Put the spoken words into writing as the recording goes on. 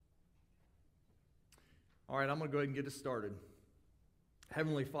All right, I'm going to go ahead and get us started.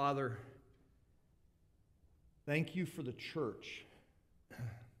 Heavenly Father, thank you for the church.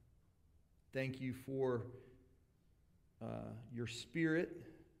 Thank you for your Spirit,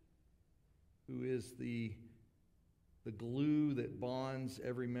 who is the glue that bonds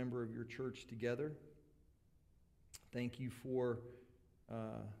every member of your church together. Thank you for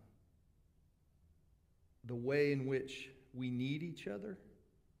the way in which we need each other,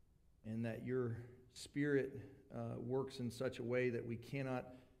 and that your Spirit works in such a way that we cannot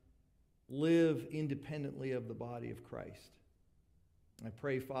live independently of the body of Christ. I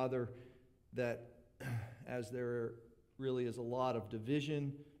pray, Father, that as there really is a lot of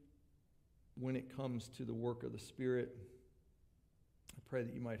division when it comes to the work of the Spirit, I pray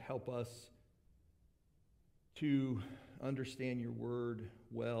that you might help us to understand your word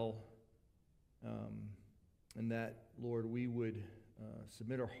well, and that, Lord, we would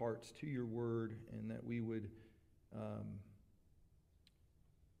submit our hearts to your word, and that we would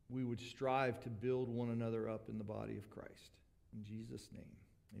strive to build one another up in the body of Christ. In Jesus' name,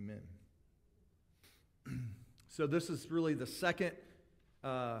 amen. So this is really the second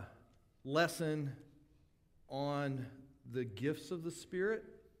lesson on the gifts of the Spirit.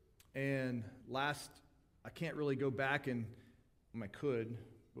 And I can't really go back and, I could,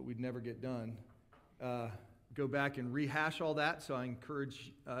 but we'd never get done, go back and rehash all that. So I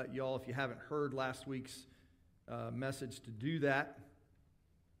encourage y'all, if you haven't heard last week's message, to do that.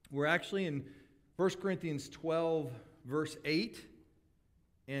 We're actually in 1 Corinthians 12, verse 8,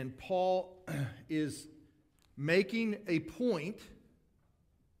 and Paul is making a point,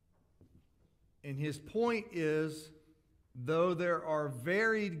 and his point is, though there are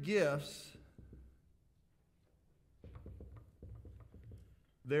varied gifts,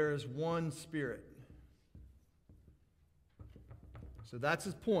 there is one Spirit. So that's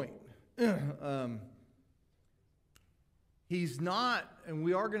his point. He's not, and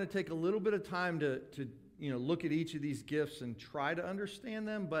we are going to take a little bit of time to look at each of these gifts and try to understand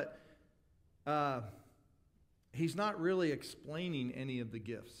them, but he's not really explaining any of the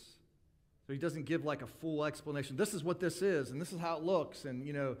gifts. So he doesn't give like a full explanation. This is what this is, and this is how it looks. And,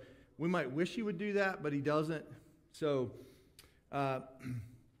 we might wish he would do that, but he doesn't. So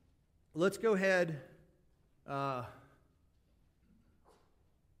let's go ahead.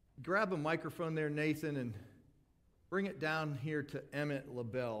 Grab a microphone there, Nathan, and bring it down here to Emmett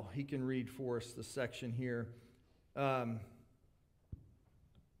LaBelle. He can read for us the section here.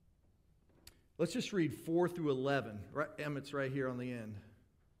 Let's just read 4 through 11. Right, Emmett's right here on the end.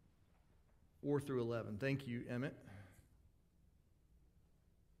 4 through 11. Thank you, Emmett.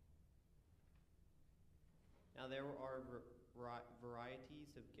 Now there are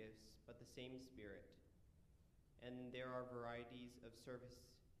varieties of gifts, but the same Spirit. And there are varieties of services,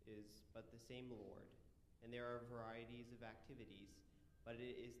 but the same Lord. And there are varieties of activities, but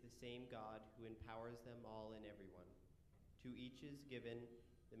it is the same God who empowers them all and everyone. To each is given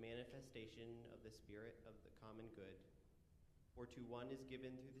the manifestation of the Spirit of the common good. For to one is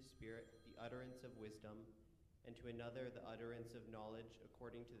given through the Spirit the utterance of wisdom, and to another the utterance of knowledge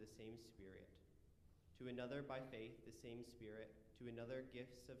according to the same Spirit. To another by faith the same Spirit, to another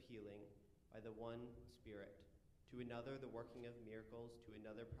gifts of healing by the one Spirit, to another the working of miracles, to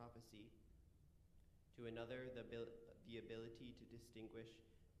another prophecy, to another the ability to distinguish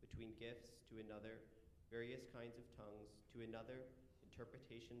between gifts, to another various kinds of tongues, to another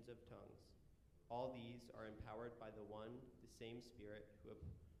interpretations of tongues. All these are empowered by the one, the same Spirit, who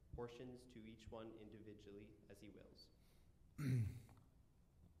apportions to each one individually as he wills.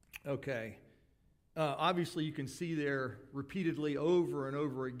 Okay. Obviously, you can see there repeatedly over and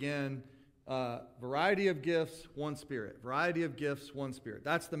over again, variety of gifts, one Spirit. Variety of gifts, one Spirit.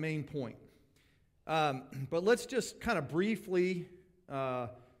 That's the main point. But let's just kind of briefly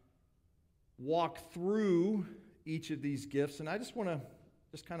walk through each of these gifts. And I just want to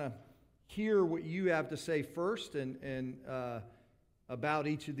just kind of hear what you have to say first and about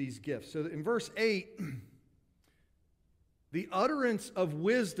each of these gifts. So in verse 8, the utterance of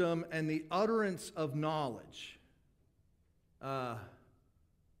wisdom and the utterance of knowledge.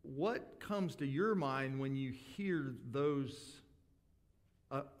 What comes to your mind when you hear those,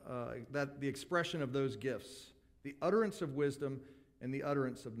 the expression of those gifts? The utterance of wisdom and the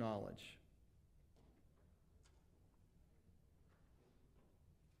utterance of knowledge.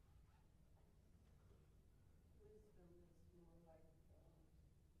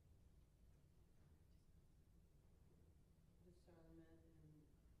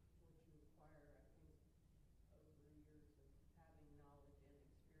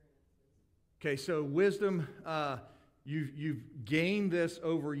 Okay, so wisdom, You've gained this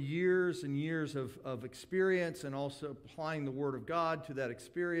over years and years of experience and also applying the Word of God to that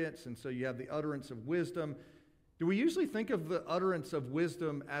experience, and so you have the utterance of wisdom. Do we usually think of the utterance of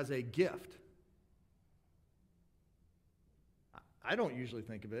wisdom as a gift? I don't usually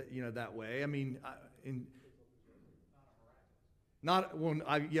think of it, that way. I mean, a lot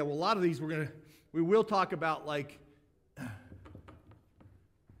of these we will talk about, like,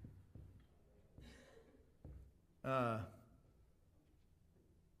 well,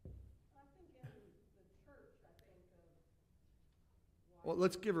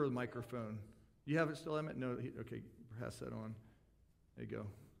 let's give her the microphone. You have it still, Emmett? No, okay, pass that on. There you go.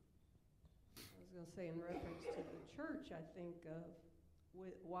 I was going to say, in reference to the church, I think of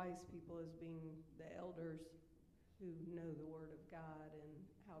wise people as being the elders who know the Word of God and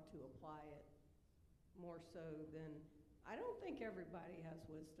how to apply it, more so than, I don't think everybody has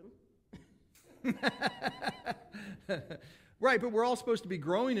wisdom. Right, but we're all supposed to be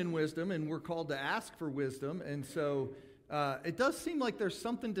growing in wisdom, and we're called to ask for wisdom, and so it does seem like there's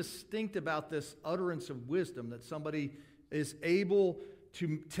something distinct about this utterance of wisdom, that somebody is able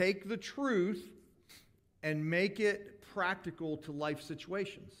to take the truth and make it practical to life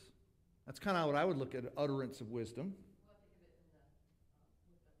situations. That's kind of what I would look at utterance of wisdom.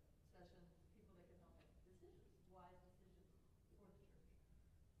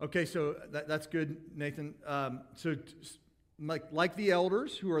 Okay, so that's good, Nathan. Like the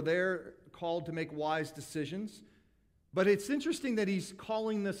elders who are there called to make wise decisions. But it's interesting that he's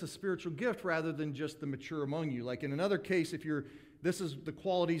calling this a spiritual gift rather than just the mature among you. Like in another case, this is the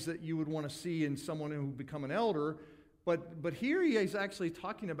qualities that you would want to see in someone who become an elder. But here he is actually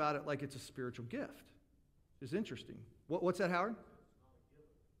talking about it like it's a spiritual gift. It's interesting. What's that, Howard?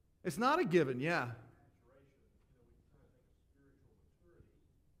 It's not a given, yeah.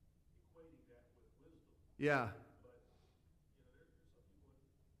 Yeah.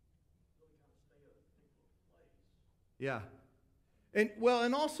 Yeah. And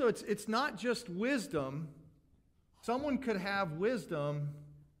also it's not just wisdom. Someone could have wisdom,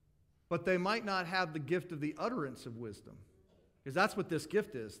 but they might not have the gift of the utterance of wisdom. Because that's what this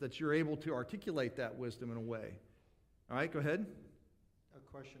gift is, that you're able to articulate that wisdom in a way. All right, go ahead. A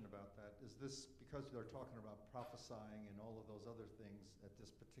question about that. Is this because they're talking about prophesying and all of those other things at this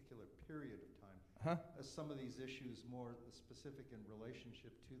particular period of time? Are some of these issues more specific in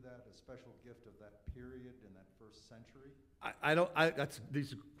relationship to that, a special gift of that period in that first century?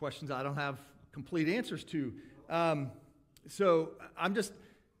 These are questions I don't have complete answers to.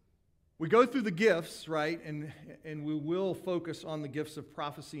 We go through the gifts, right? And we will focus on the gifts of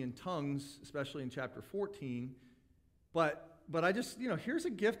prophecy and tongues, especially in chapter 14. But I just, here's a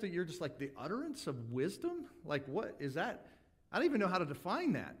gift that you're just like, the utterance of wisdom? Like, what is that? I don't even know how to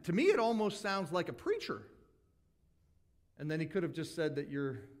define that. To me, it almost sounds like a preacher. And then he could have just said that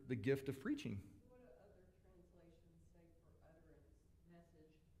you're the gift of preaching. What do other translations say for utterance?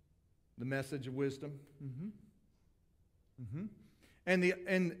 Message? The message of wisdom. And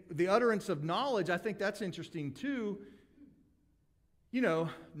the utterance of knowledge, I think that's interesting too.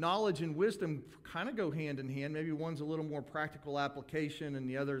 Knowledge and wisdom kind of go hand in hand. Maybe one's a little more practical application and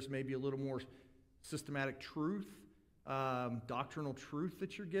the other's maybe a little more systematic truth, doctrinal truth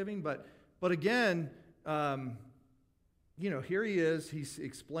that you're giving. But again, here he is. He's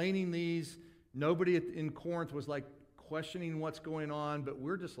explaining these. Nobody in Corinth was like questioning what's going on, but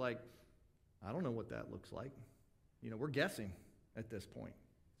we're just like, I don't know what that looks like. We're guessing at this point.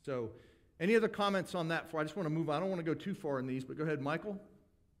 So, any other comments on that? I just want to move on. I don't want to go too far in these, but go ahead, Michael.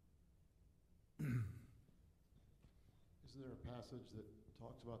 Isn't there a passage that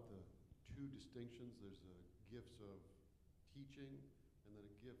talks about the two distinctions? There's the gifts of teaching and then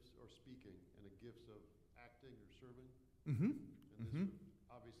a gifts or speaking and a gifts of acting or serving. And this would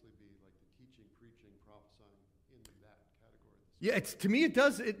obviously be like the teaching, preaching, prophesying in that category. Yeah, to me it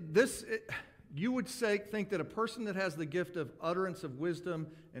does. You would think that a person that has the gift of utterance of wisdom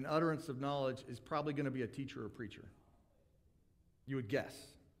and utterance of knowledge is probably going to be a teacher or preacher. You would guess.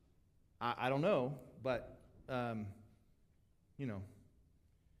 I don't know, but, So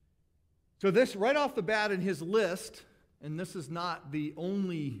this, right off the bat in his list, and this is not the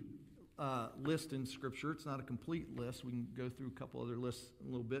only list in Scripture. It's not a complete list. We can go through a couple other lists in a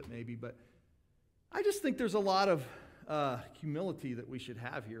little bit maybe, but I just think there's a lot of humility that we should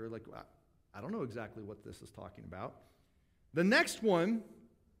have here. Like, I don't know exactly what this is talking about. The next one,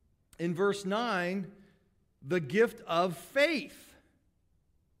 in verse 9, the gift of faith.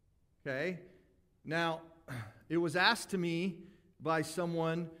 Okay? Now, it was asked to me by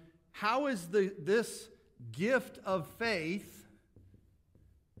someone, how is this gift of faith,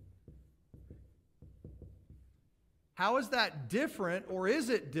 how is that different, or is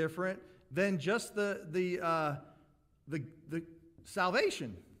it different than just the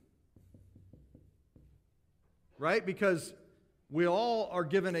salvation? Right? Because we all are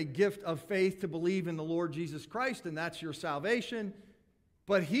given a gift of faith to believe in the Lord Jesus Christ, and that's your salvation.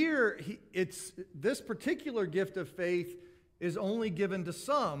 But here, this particular gift of faith is only given to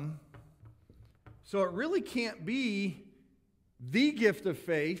some. So it really can't be the gift of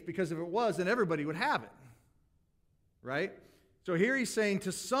faith, because if it was, then everybody would have it. Right? So here he's saying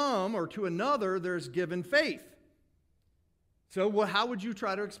to some or to another, there's given faith. So how would you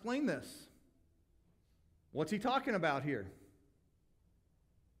try to explain this? What's he talking about here?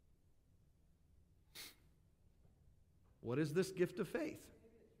 What is this gift of faith? Maybe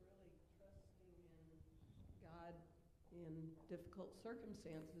it's really trusting in God in difficult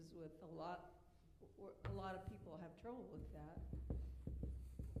circumstances. With a lot of people have trouble with that.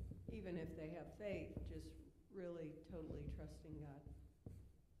 Even if they have faith, just really totally trusting God.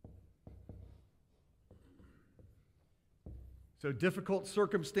 So difficult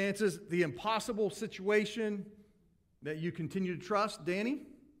circumstances, the impossible situation that you continue to trust. Danny?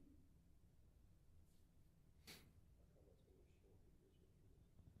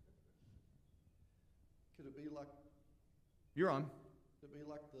 Could it be like You're on. could it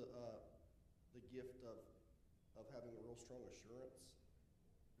be like the gift of having a real strong assurance?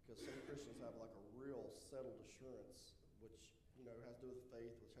 Because some Christians have like a real settled assurance, which has to do with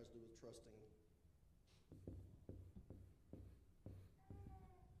faith, which has to do with trusting.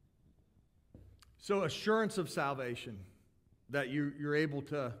 So assurance of salvation, that you're able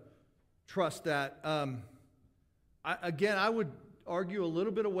to trust that. I would argue a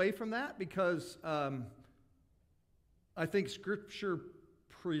little bit away from that, because I think Scripture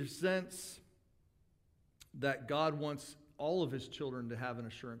presents that God wants all of his children to have an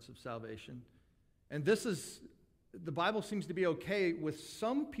assurance of salvation. And the Bible seems to be okay with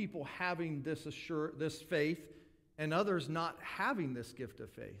some people having this faith and others not having this gift of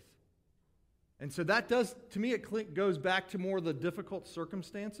faith. And so that does, to me, it goes back to more the difficult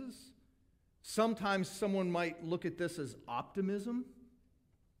circumstances. Sometimes someone might look at this as optimism.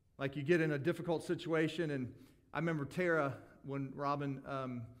 Like you get in a difficult situation, and I remember Tara, when Robin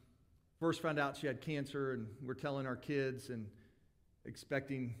first found out she had cancer, and we're telling our kids and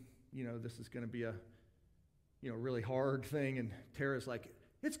expecting, this is going to be a, really hard thing. And Tara's like,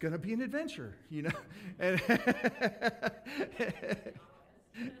 it's going to be an adventure, And,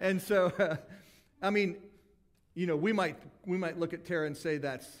 and so, we might look at Tara and say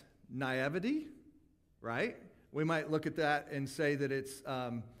that's naivety, right? We might look at that and say that it's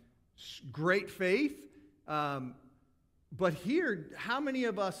great faith. But here, how many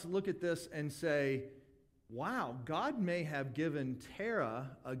of us look at this and say, wow, God may have given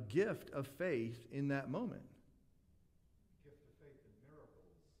Tara a gift of faith in that moment? Gift of faith in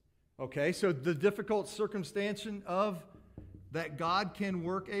miracles. Okay, so the difficult circumstance of that God can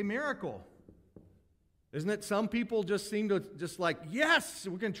work a miracle. Isn't it? Some people just seem to yes,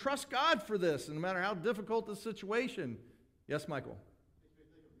 we can trust God for this, and no matter how difficult the situation. Yes, Michael?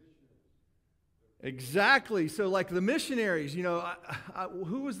 Exactly. So like the missionaries,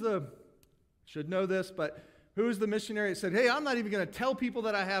 who was should know this, but who was the missionary that said, hey, I'm not even going to tell people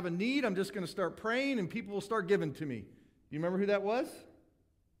that I have a need. I'm just going to start praying and people will start giving to me. Do you remember who that was?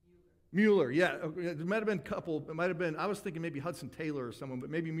 Mueller. Yeah. It might have been a couple. It might have been, I was thinking maybe Hudson Taylor or someone,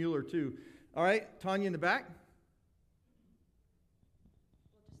 but maybe Mueller too. All right. Tanya in the back.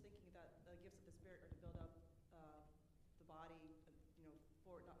 Well, just thinking that the gifts of the Spirit are to build up the body,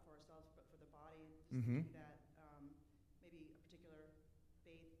 not for ourselves, but for the body. Just thinking that maybe a particular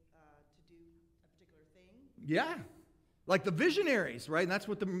faith to do a particular thing. Yeah. Like the visionaries, right? And that's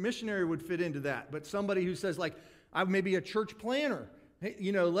what the missionary would fit into that. But somebody who says, like, I'm maybe a church planner. Hey,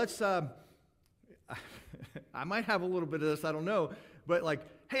 let's, I might have a little bit of this, I don't know. But like,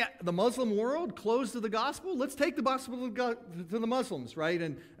 hey, the Muslim world closed to the gospel. Let's take the gospel to the Muslims, right?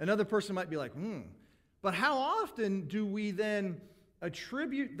 And another person might be like, But how often do we then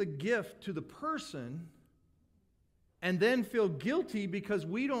attribute the gift to the person and then feel guilty because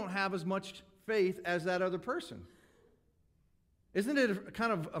we don't have as much faith as that other person? Isn't it a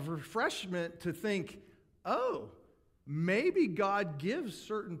kind of a refreshment to think, oh, maybe God gives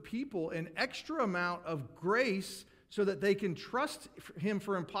certain people an extra amount of grace so that they can trust him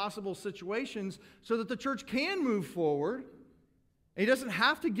for impossible situations so that the church can move forward. And he doesn't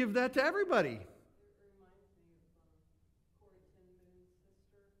have to give that to everybody. It reminds me of Corrie ten Boom's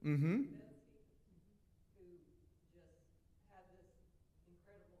sister, Betsy, who just had this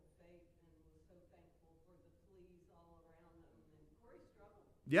incredible faith and was so thankful for the fleas all around them. And Corrie struggled.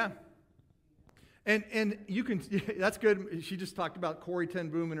 Yeah. And you can, that's good. She just talked about Corrie ten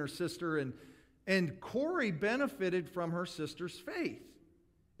Boom and her sister, and Corrie benefited from her sister's faith.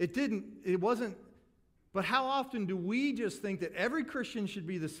 It wasn't, but how often do we just think that every Christian should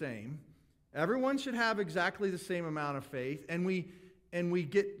be the same? Everyone should have exactly the same amount of faith, and we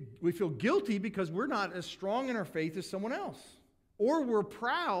feel guilty because we're not as strong in our faith as someone else. Or we're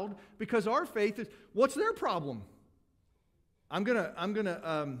proud because our faith is, what's their problem? I'm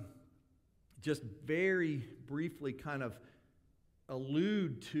gonna just very briefly kind of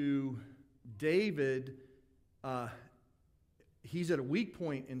allude to David. He's at a weak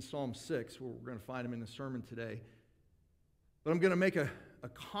point in Psalm 6, where we're going to find him in the sermon today. But I'm going to make a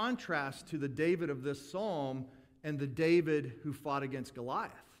contrast to the David of this psalm and the David who fought against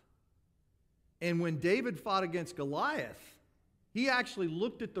Goliath. And when David fought against Goliath, he actually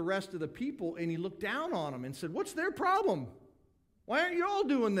looked at the rest of the people and he looked down on them and said, what's their problem? Why aren't you all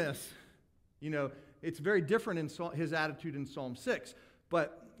doing this? You know, it's very different in his attitude in Psalm 6.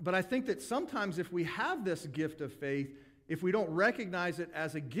 But I think that sometimes if we have this gift of faith, if we don't recognize it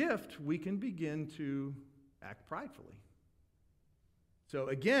as a gift, we can begin to act pridefully. So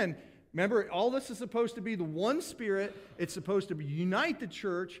again, remember, all this is supposed to be the one Spirit. It's supposed to unite the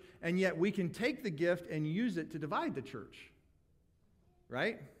church, and yet we can take the gift and use it to divide the church.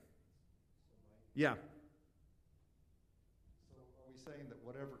 Right? Yeah. So are we saying that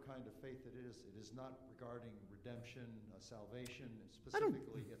whatever kind of faith it is not regarding redemption, salvation?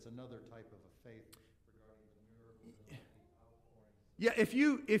 Specifically, it's another type of a faith regarding the miracles and the outpouring. Yeah, if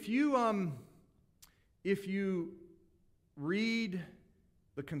you read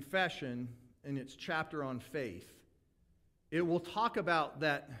the confession in its chapter on faith, it will talk about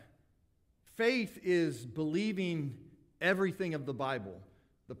that faith is believing everything of the Bible,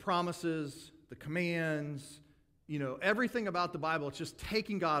 the promises, the commands, everything about the Bible. It's just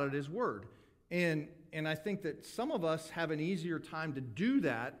taking God at His word. And I think that some of us have an easier time to do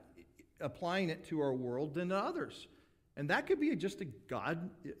that, applying it to our world, than to others. And that could be just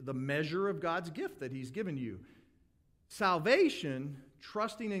the measure of God's gift that He's given you. Salvation,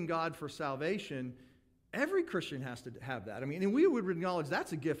 trusting in God for salvation, every Christian has to have that. I mean, and we would acknowledge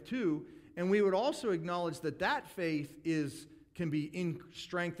that's a gift too, and we would also acknowledge that faith can be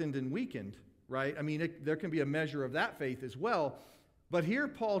strengthened and weakened, right? I mean, there can be a measure of that faith as well. But here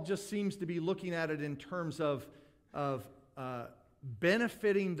Paul just seems to be looking at it in terms of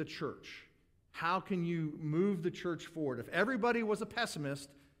benefiting the church. How can you move the church forward? If everybody was a pessimist,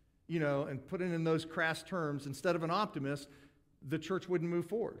 and put it in those crass terms, instead of an optimist, the church wouldn't move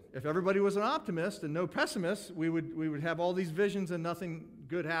forward. If everybody was an optimist and no pessimists, we would have all these visions and nothing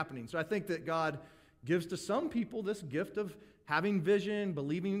good happening. So I think that God gives to some people this gift of having vision,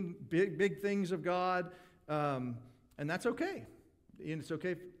 believing big things of God, and that's okay. And it's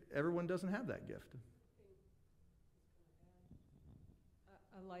okay if everyone doesn't have that gift.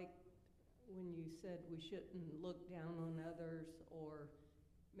 I like when you said we shouldn't look down on others, or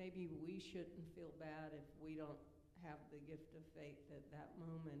maybe we shouldn't feel bad if we don't have the gift of faith at that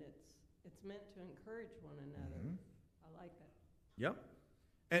moment. It's meant to encourage one another. Mm-hmm. I like that. Yep.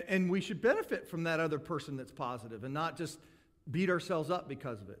 And we should benefit from that other person that's positive and not just beat ourselves up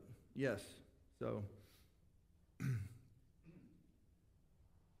because of it. Yes. So,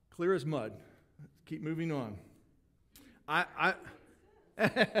 clear as mud. Let's keep moving on.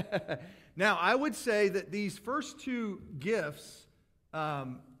 Now, I would say that these first two gifts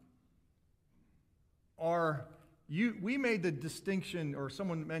we made the distinction, or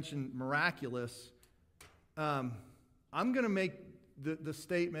someone mentioned miraculous. I'm going to make the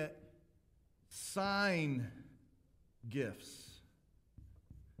statement sign gifts.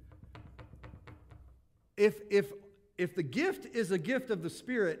 If the gift is a gift of the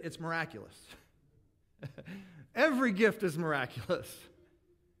Spirit, it's miraculous. Every gift is miraculous.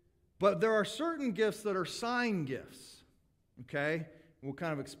 But there are certain gifts that are sign gifts. Okay? We'll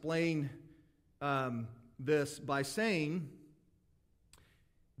kind of explain this by saying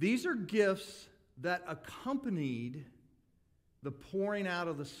these are gifts that accompanied the pouring out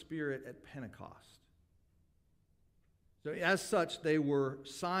of the Spirit at Pentecost. So as such, they were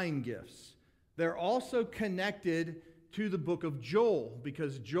sign gifts. They're also connected to the book of Joel,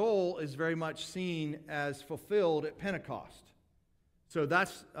 because Joel is very much seen as fulfilled at Pentecost. So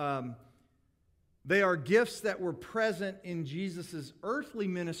they are gifts that were present in Jesus' earthly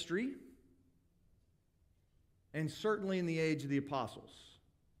ministry, and certainly in the age of the apostles.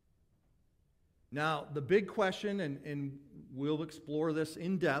 Now, the big question, and we'll explore this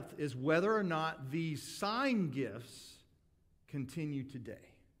in depth, is whether or not these sign gifts continue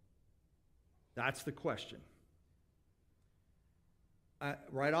today. That's the question.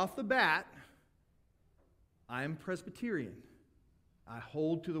 Right off the bat, I am Presbyterian. I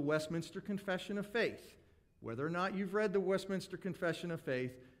hold to the Westminster Confession of Faith. Whether or not you've read the Westminster Confession of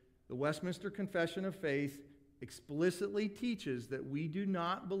Faith, the Westminster Confession of Faith explicitly teaches that we do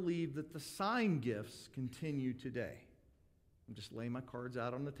not believe that the sign gifts continue today. I'm just laying my cards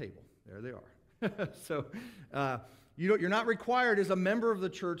out on the table. There they are. So you're not required as a member of the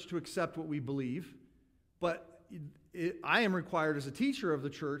church to accept what we believe, but I am required as a teacher of the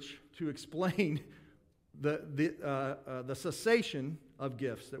church to explain the cessation of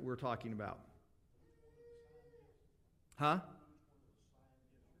gifts that we're talking about. Huh?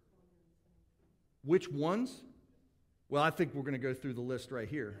 Which ones? Well, I think we're going to go through the list right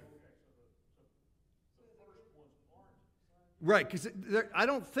here. Right, because I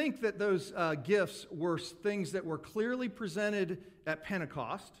don't think that those gifts were things that were clearly presented at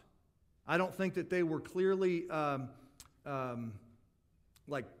Pentecost. I don't think that they were clearly the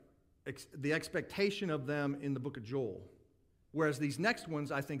expectation of them in the book of Joel. Whereas these next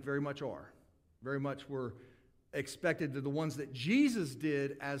ones, I think, very much are. Very much were expected to the ones that Jesus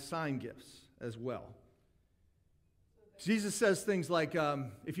did as sign gifts as well. Jesus says things like,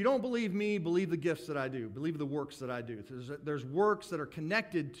 if you don't believe me, believe the gifts that I do. Believe the works that I do. There's works that are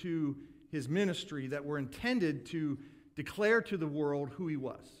connected to his ministry that were intended to declare to the world who he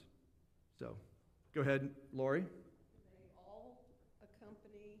was. So, go ahead, Lori. They all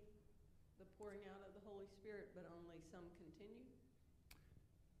accompany the pouring out of the Holy Spirit, but only some continue?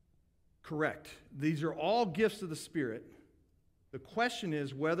 Correct. These are all gifts of the Spirit. The question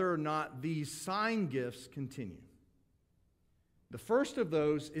is whether or not these sign gifts continue. The first of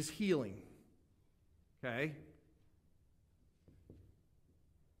those is healing. Okay?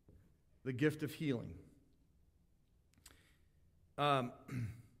 The gift of healing.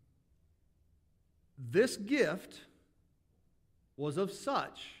 This gift was of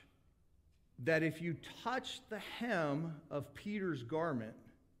such that if you touched the hem of Peter's garment,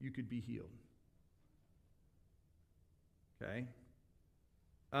 you could be healed. Okay?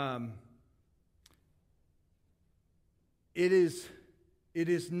 It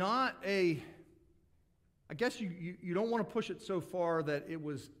is not a, I guess you don't want to push it so far that it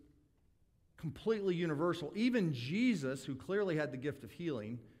was completely universal. Even Jesus, who clearly had the gift of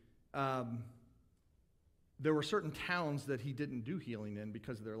healing, there were certain towns that he didn't do healing in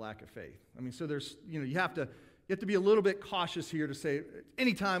because of their lack of faith. I mean, so there's, you have to be a little bit cautious here to say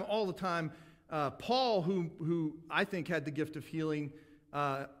anytime, all the time. Paul, who I think had the gift of healing,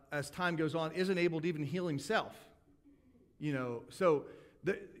 as time goes on, isn't able to even heal himself. So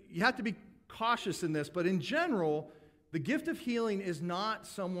you have to be cautious in this. But in general, the gift of healing is not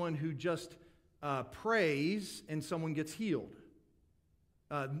someone who just prays and someone gets healed.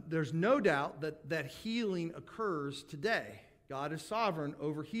 There's no doubt that healing occurs today. God is sovereign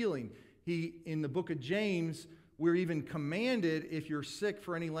over healing. In the book of James, we're even commanded, if you're sick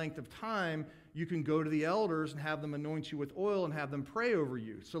for any length of time, you can go to the elders and have them anoint you with oil and have them pray over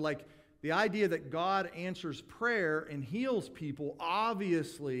you. So the idea that God answers prayer and heals people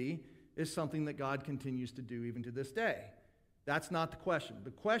obviously is something that God continues to do even to this day. That's not the question.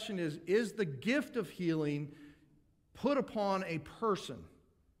 The question is the gift of healing put upon a person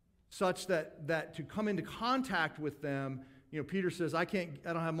such that to come into contact with them, Peter says, I don't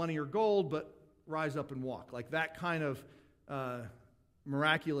have money or gold, but rise up and walk. Like that kind of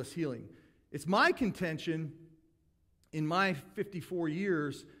miraculous healing. It's my contention in my 54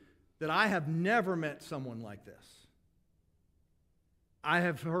 years that I have never met someone like this. I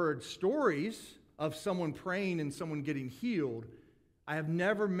have heard stories of someone praying and someone getting healed. I have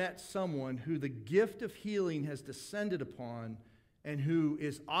never met someone who the gift of healing has descended upon and who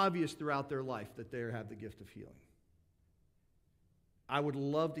is obvious throughout their life that they have the gift of healing. I would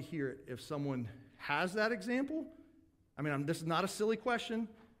love to hear it if someone has that example. I mean, this is not a silly question.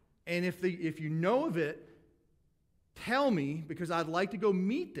 And if you know of it, tell me, because I'd like to go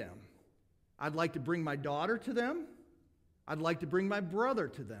meet them. I'd like to bring my daughter to them. I'd like to bring my brother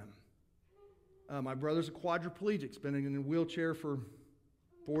to them. My brother's a quadriplegic. He's been in a wheelchair for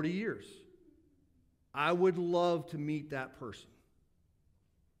 40 years. I would love to meet that person.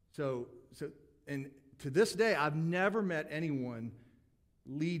 And to this day, I've never met anyone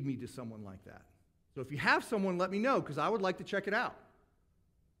lead me to someone like that. So if you have someone, let me know, because I would like to check it out.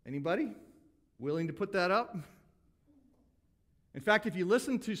 Anybody willing to put that up? In fact, if you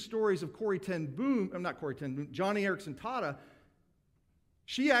listen to stories of Johnny Erickson Tata,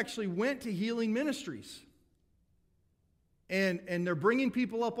 she actually went to healing ministries. And they're bringing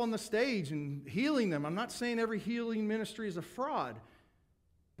people up on the stage and healing them. I'm not saying every healing ministry is a fraud,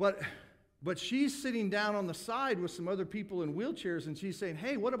 but she's sitting down on the side with some other people in wheelchairs, and she's saying,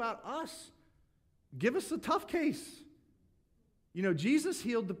 hey, what about us? give us a tough case. You know, Jesus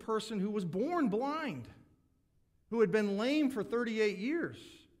healed the person who was born blind, who had been lame for 38 years.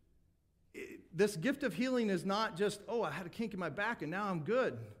 This gift of healing is not just, oh, I had a kink in my back and now I'm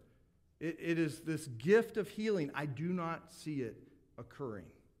good. It is this gift of healing. I do not see it occurring.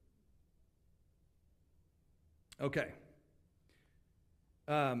 Okay.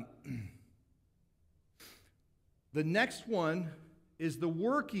 The next one is the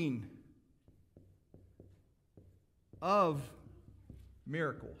working of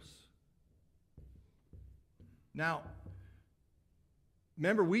miracles. Now,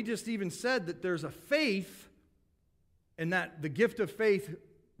 remember, we just even said that there's a faith, and that the gift of faith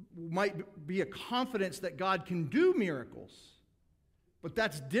might be a confidence that God can do miracles. But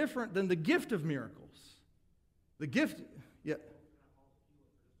that's different than the gift of miracles. The gift, yeah.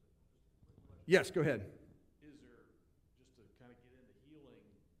 Yes, go ahead. Is there, just to kind of get into healing,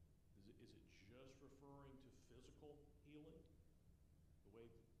 is it just referring to physical healing? The way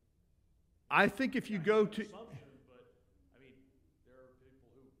I think if you go to... assumption, but I mean, there are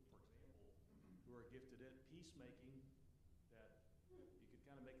people who, for example, who are gifted at peacemaking that you could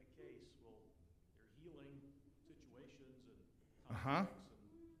kind of make a case, well, they're healing situations and conflicts and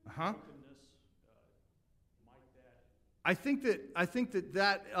brokenness. Might that... I think that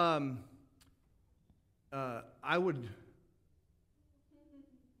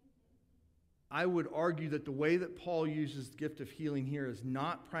I would argue that the way that Paul uses the gift of healing here is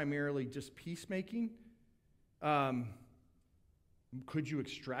not primarily just peacemaking. Could you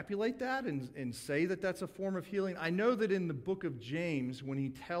extrapolate that and say that that's a form of healing? I know that in the book of James, when he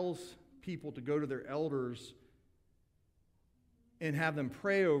tells people to go to their elders and have them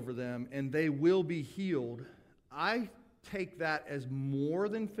pray over them and they will be healed, I take that as more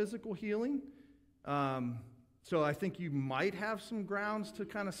than physical healing. So I think you might have some grounds to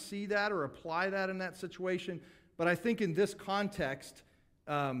kind of see that or apply that in that situation. But I think in this context,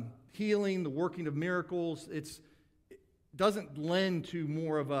 healing, the working of miracles, it doesn't lend to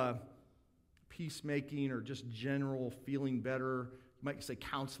more of a peacemaking or just general feeling better. You might say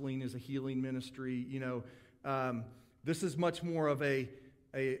counseling is a healing ministry. You know, this is much more of a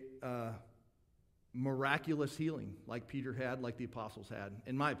miraculous healing like Peter had, like the apostles had,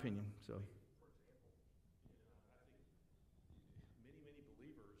 in my opinion. So.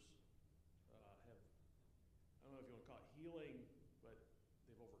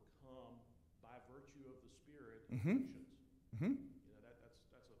 Mm-hmm. Mm-hmm. You know, that's an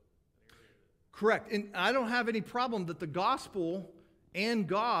area that... Correct. And I don't have any problem that the gospel and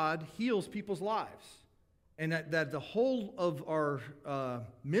God heals people's lives. And that the whole of our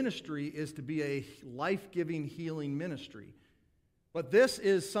ministry is to be a life-giving, healing ministry. But this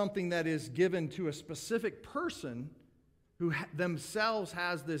is something that is given to a specific person who themselves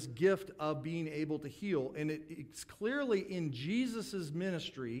has this gift of being able to heal. And it's clearly in Jesus'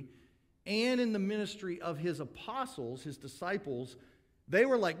 ministry and in the ministry of his apostles, his disciples. They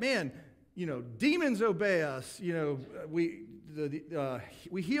were like, man, you know, demons obey us. You know, we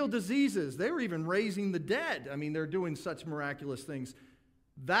heal diseases. They were even raising the dead. I mean, they're doing such miraculous things.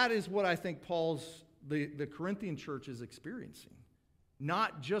 That is what I think the Corinthian church is experiencing.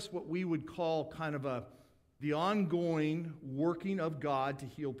 Not just what we would call kind of the ongoing working of God to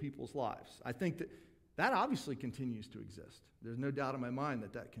heal people's lives. I think that obviously continues to exist. There's no doubt in my mind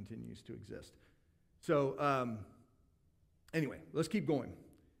that continues to exist. So anyway, let's keep going.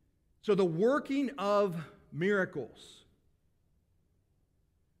 So the working of miracles.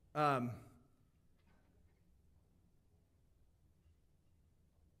 I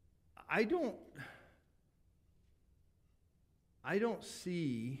don't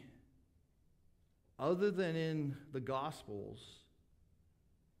see, other than in the Gospels,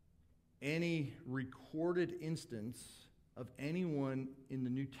 any recorded instance of anyone in the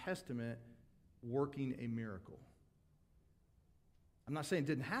New Testament working a miracle. I'm not saying it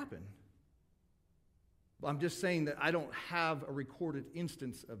didn't happen, but I'm just saying that I don't have a recorded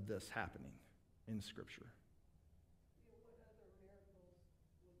instance of this happening in Scripture. What other miracles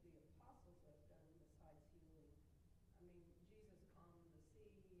would the apostles have done besides healing? I mean, Jesus calmed the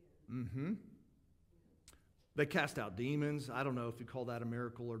sea and... Mm-hmm. They cast out demons. I don't know if you call that a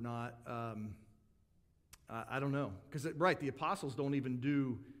miracle or not. I don't know. Because, right, the apostles don't even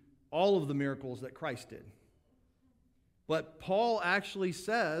do all of the miracles that Christ did. But Paul actually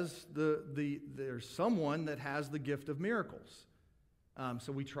says there's someone that has the gift of miracles.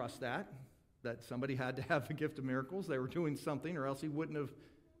 So we trust that somebody had to have the gift of miracles. They were doing something, or else he wouldn't have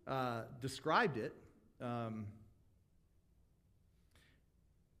described it.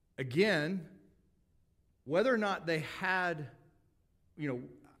 Again, whether or not they had,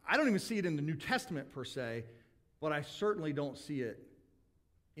 I don't even see it in the New Testament per se, but I certainly don't see it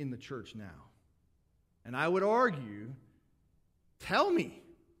in the church now. And I would argue, tell me,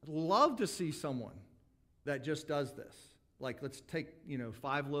 I'd love to see someone that just does this. Like, let's take,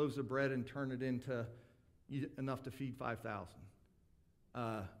 5 loaves of bread and turn it into enough to feed 5,000.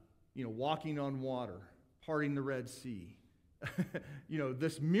 Walking on water, parting the Red Sea.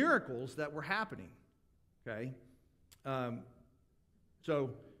 This miracles that were happening. Okay? So,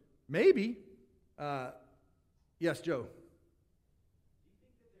 maybe, yes, Joe.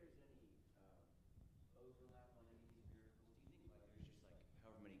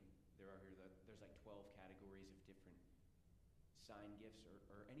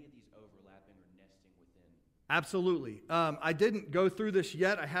 Absolutely. I didn't go through this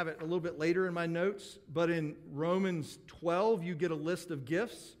yet. I have it a little bit later in my notes. But in Romans 12, you get a list of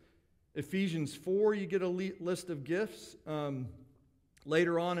gifts. Ephesians 4, you get a list of gifts.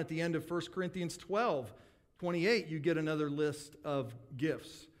 Later on at the end of 1 Corinthians 12:28, you get another list of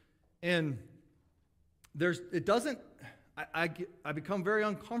gifts. And I become very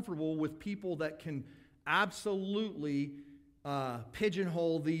uncomfortable with people that can absolutely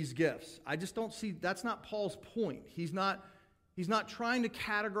pigeonhole these gifts. I just don't see, that's not Paul's point. He's not trying to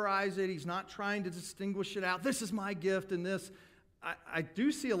categorize it. He's not trying to distinguish it out. This is my gift and this. I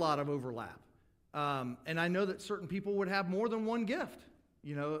do see a lot of overlap. And I know that certain people would have more than one gift,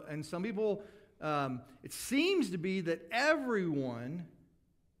 and some people, it seems to be that everyone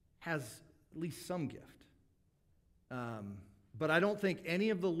has at least some gift. But I don't think any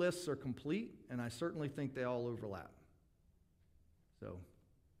of the lists are complete, and I certainly think they all overlap. So,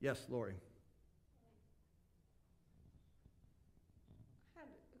 yes, Lori. I had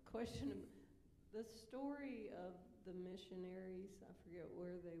a question. The story of the missionaries, I forget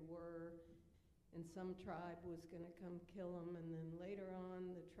where they were, and some tribe was going to come kill them, and then later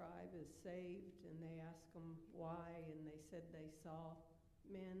on the tribe is saved, and they ask them why, and they said they saw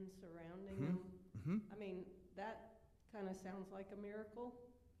men surrounding them. Mm-hmm. I mean, that kind of sounds like a miracle.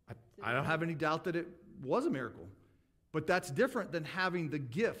 I don't have any doubt that it was a miracle. But that's different than having the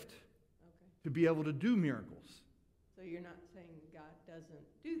gift to be able to do miracles. So you're not saying God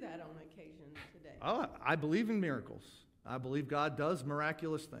doesn't do that on occasion today? Oh, I believe in miracles. I believe God does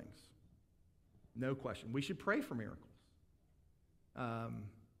miraculous things. No question. We should pray for miracles.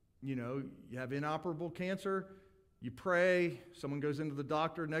 You have inoperable cancer, you pray, someone goes into the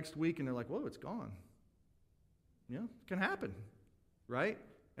doctor next week and they're like, whoa, it's gone. It can happen, right?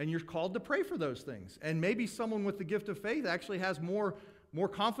 And you're called to pray for those things. And maybe someone with the gift of faith actually has more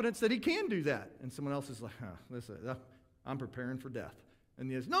confidence that he can do that. And someone else is like, listen, I'm preparing for death. And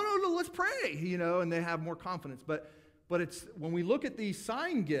he says, no, let's pray, and they have more confidence. But it's when we look at these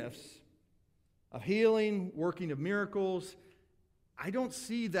sign gifts of healing, working of miracles, I don't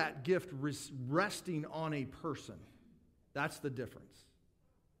see that gift resting on a person. That's the difference.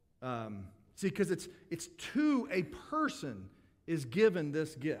 Because it's to a person is given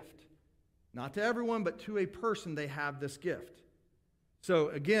this gift. Not to everyone, but to a person they have this gift. So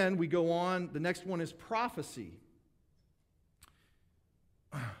again, we go on. The next one is prophecy.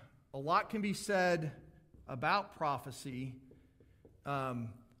 A lot can be said about prophecy.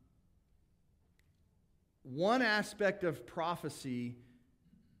 One aspect of prophecy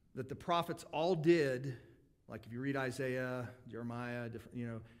that the prophets all did, like if you read Isaiah, Jeremiah,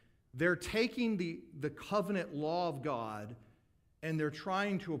 they're taking the covenant law of God and they're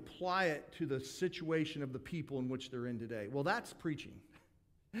trying to apply it to the situation of the people in which they're in today. Well, that's preaching.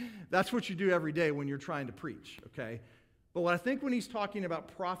 That's what you do every day when you're trying to preach, okay? But what I think when he's talking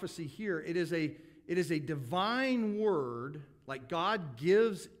about prophecy here, it is a divine word, like God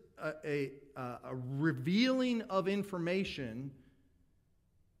gives a revealing of information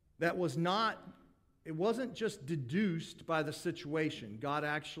that it wasn't just deduced by the situation. God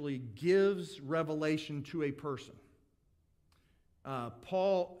actually gives revelation to a person.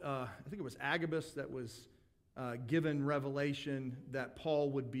 Paul, I think it was Agabus that was given revelation that Paul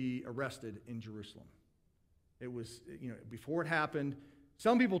would be arrested in Jerusalem. It was, before it happened.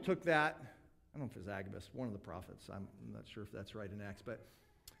 Some people took that, I don't know if it was Agabus, one of the prophets. I'm not sure if that's right in Acts, but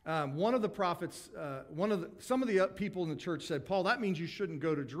one of the prophets, some of the people in the church said, Paul, that means you shouldn't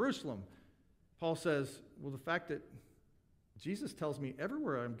go to Jerusalem. Paul says, well, the fact that Jesus tells me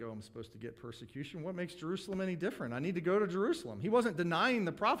everywhere I go I'm supposed to get persecution. What makes Jerusalem any different? I need to go to Jerusalem. He wasn't denying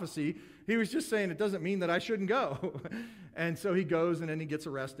the prophecy. He was just saying it doesn't mean that I shouldn't go. And so he goes and then he gets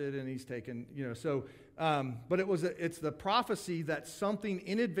arrested and he's taken, but it's the prophecy that something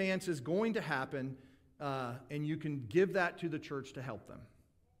in advance is going to happen and you can give that to the church to help them.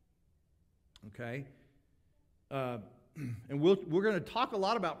 Okay? and we're going to talk a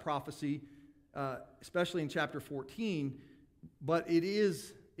lot about prophecy, especially in chapter 14, but it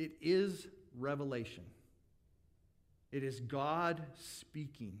is revelation. It is God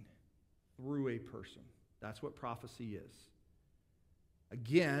speaking through a person. That's what prophecy is.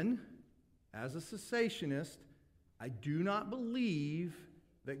 Again, as a cessationist, I do not believe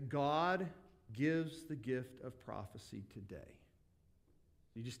that God gives the gift of prophecy today.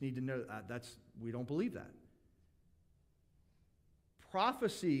 You just need to know we don't believe that.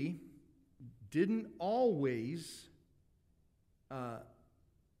 Prophecy didn't always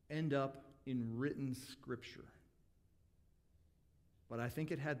end up in written scripture, but I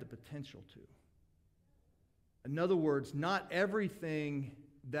think it had the potential to. In other words, not everything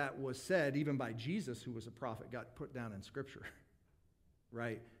that was said, even by Jesus, who was a prophet, got put down in scripture,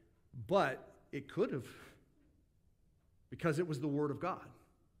 right? But it could have, because it was the Word of God.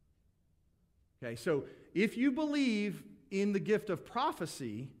 Okay, so if you believe in the gift of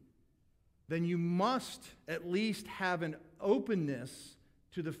prophecy, then you must at least have an openness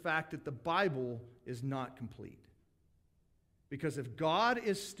to the fact that the Bible is not complete. Because if God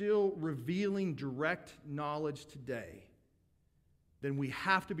is still revealing direct knowledge today, then we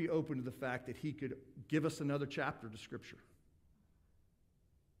have to be open to the fact that He could give us another chapter to Scripture.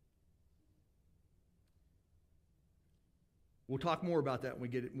 We'll talk more about that when we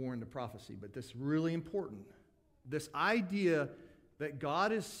get it more into prophecy, but this is really important. This idea that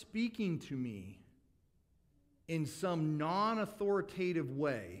God is speaking to me in some non-authoritative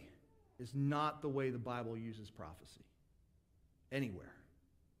way is not the way the Bible uses prophecy. Anywhere.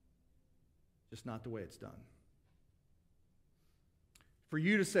 Just not the way it's done. For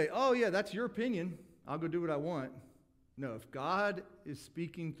you to say, oh yeah, that's your opinion, I'll go do what I want. No, if God is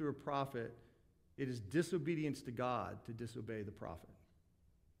speaking through a prophet, it is disobedience to God to disobey the prophet.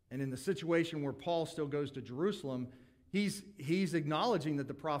 And in the situation where Paul still goes to Jerusalem, he's acknowledging that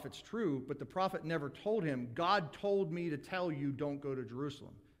the prophet's true, but the prophet never told him, God told me to tell you don't go to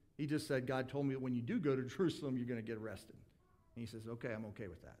Jerusalem. He just said, God told me that when you do go to Jerusalem, you're going to get arrested. And he says, okay, I'm okay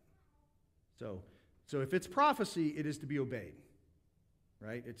with that. So if it's prophecy, it is to be obeyed.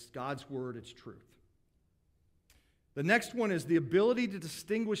 Right? It's God's word, it's truth. The next one is the ability to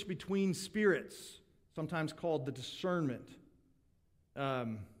distinguish between spirits, sometimes called the discernment.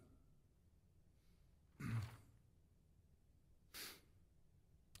 And,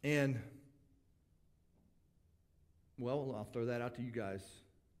 well, I'll throw that out to you guys.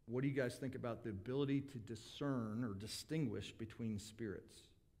 What do you guys think about the ability to discern or distinguish between spirits?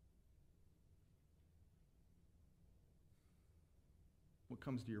 What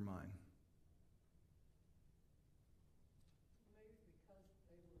comes to your mind? Maybe because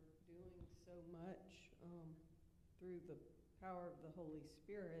they were doing so much through the power of the Holy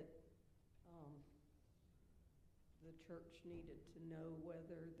Spirit, the church needed to know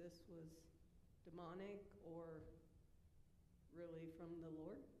whether this was demonic or really from the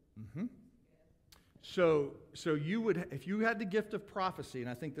Lord. Mm-hmm. So you would, if you had the gift of prophecy, and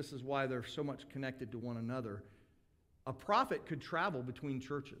I think this is why they're so much connected to one another, a prophet could travel between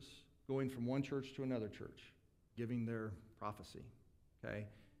churches, going from one church to another church, giving their prophecy. Okay?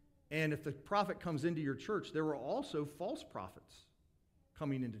 And if the prophet comes into your church, there were also false prophets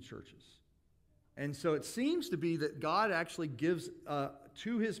coming into churches. And so it seems to be that God actually gives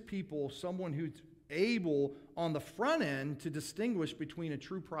to his people someone who's able on the front end to distinguish between a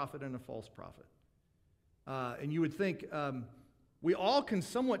true prophet and a false prophet. And you would think we all can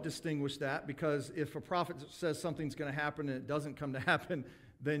somewhat distinguish that, because if a prophet says something's going to happen and it doesn't come to happen,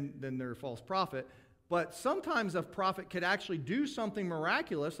 then they're a false prophet. But sometimes a prophet could actually do something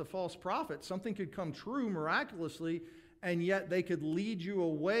miraculous, a false prophet. Something could come true miraculously, and yet they could lead you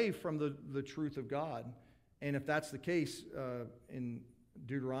away from the truth of God. And if that's the case, in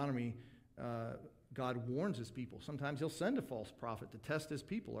Deuteronomy, God warns his people. Sometimes he'll send a false prophet to test his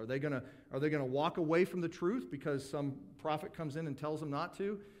people. Are they going to walk away from the truth because some prophet comes in and tells them not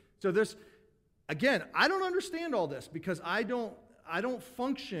to? So again, I don't understand all this, because I don't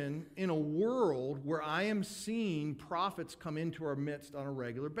function in a world where I am seeing prophets come into our midst on a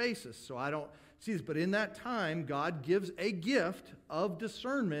regular basis. So I don't see this. But in that time, God gives a gift of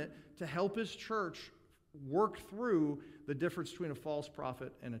discernment to help his church work through the difference between a false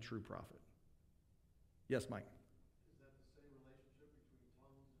prophet and a true prophet. Yes, Mike? Is that the same relationship between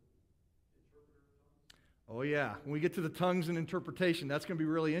tongues and interpreter tongues? Oh, yeah. When we get to the tongues and interpretation, that's going to be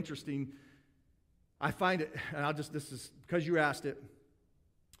really interesting. I find it, and this is because you asked it.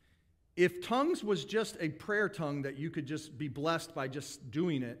 If tongues was just a prayer tongue that you could just be blessed by just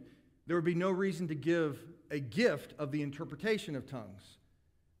doing it, there would be no reason to give a gift of the interpretation of tongues.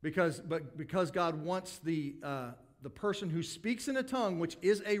 Because God wants the the person who speaks in a tongue, which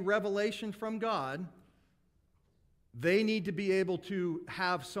is a revelation from God, they need to be able to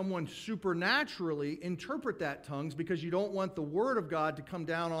have someone supernaturally interpret that tongues, because you don't want the Word of God to come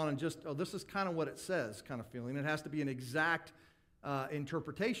down on and just, oh, this is kind of what it says kind of feeling. It has to be an exact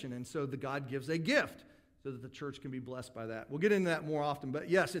interpretation. And so the God gives a gift so that the church can be blessed by that. We'll get into that more often. But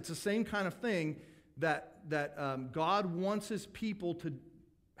yes, it's the same kind of thing that God wants His people to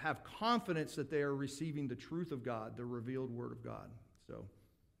have confidence that they are receiving the truth of God, the revealed Word of God. So,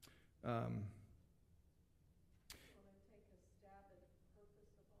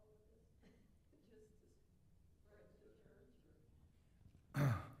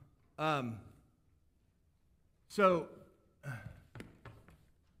 so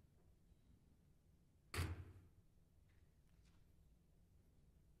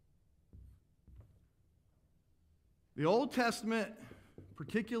the Old Testament,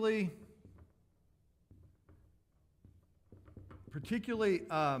 particularly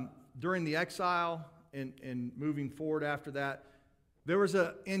during the exile and moving forward after that, there was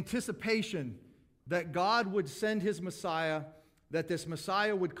an anticipation that God would send His Messiah, that this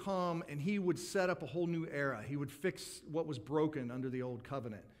Messiah would come and He would set up a whole new era. He would fix what was broken under the old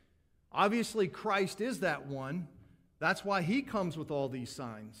covenant. Obviously, Christ is that one. That's why He comes with all these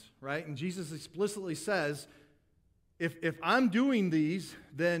signs, right? And Jesus explicitly says, if I'm doing these,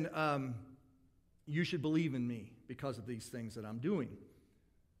 then you should believe in me because of these things that I'm doing.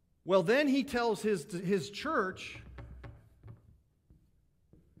 Well, then He tells His church,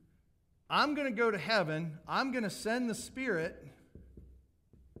 I'm going to go to heaven, I'm going to send the Spirit,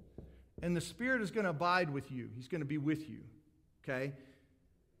 and the Spirit is going to abide with you. He's going to be with you, okay?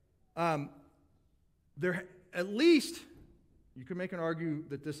 There, at least, you can make an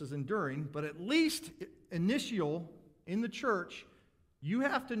argument that this is enduring, but at least initial in the church, you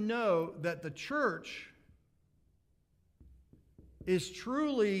have to know that the church is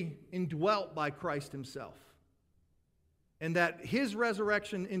truly indwelt by Christ Himself, and that His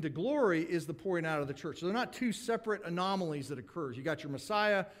resurrection into glory is the pouring out of the church. So they're not two separate anomalies that occurs. You got your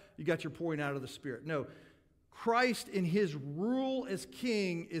Messiah, you got your pouring out of the Spirit. No, Christ in His rule as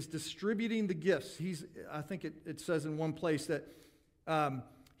King is distributing the gifts. I think it says in one place that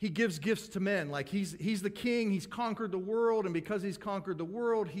He gives gifts to men. Like he's the King, He's conquered the world, and because He's conquered the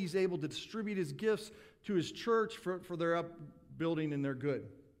world, He's able to distribute His gifts to His church for their upbuilding and their good.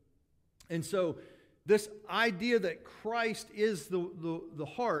 And so this idea that Christ is the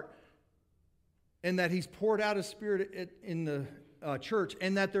heart, and that He's poured out His Spirit in the church,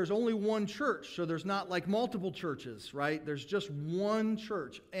 and that there's only one church, so there's not like multiple churches, right? There's just one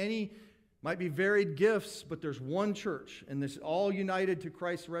church. Might be varied gifts, but there's one church, and this is all united to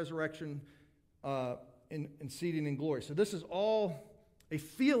Christ's resurrection and seating in glory. So this is all a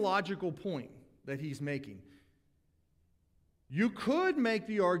theological point that he's making. You could make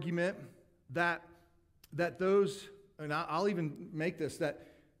the argument that those, and I'll even make this, that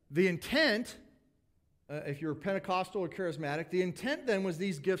the intent, if you're Pentecostal or charismatic, the intent then was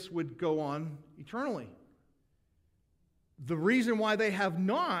these gifts would go on eternally. The reason why they have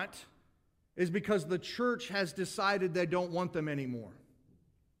not is because the church has decided they don't want them anymore.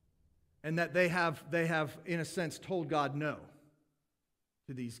 And that they have, in a sense, told God no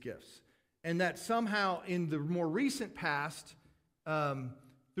to these gifts. And that somehow in the more recent past,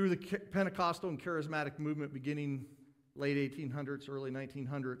 through the Pentecostal and charismatic movement beginning late 1800s, early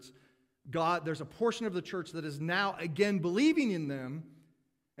 1900s, there's a portion of the church that is now again believing in them,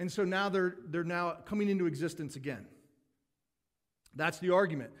 and so now they're now coming into existence again. That's the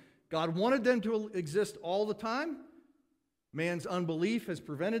argument. God wanted them to exist all the time. Man's unbelief has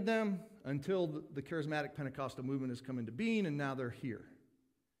prevented them until the charismatic Pentecostal movement has come into being, and now they're here.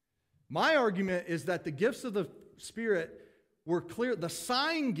 My argument is that the gifts of the Spirit were clear. The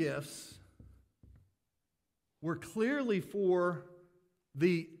sign gifts were clearly for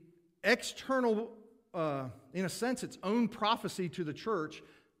the external, in a sense, its own prophecy to the church,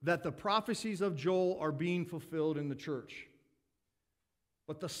 that the prophecies of Joel are being fulfilled in the church.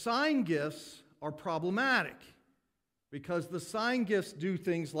 But the sign gifts are problematic because the sign gifts do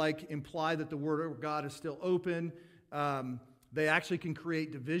things like imply that the Word of God is still open. They actually can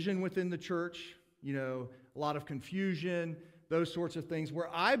create division within the church, a lot of confusion, those sorts of things, where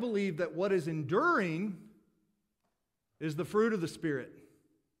I believe that what is enduring is the fruit of the Spirit.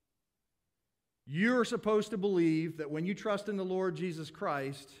 You're supposed to believe that when you trust in the Lord Jesus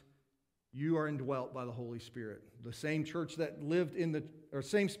Christ, you are indwelt by the Holy Spirit. The same church that lived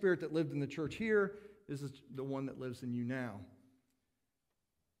same Spirit that lived in the church here is the one that lives in you now.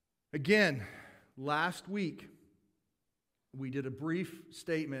 Again, last week, we did a brief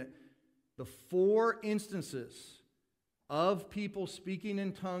statement. The 4 instances of people speaking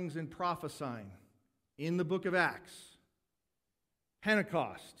in tongues and prophesying in the book of Acts.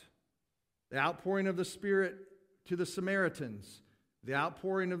 Pentecost, the outpouring of the Spirit to the Samaritans, the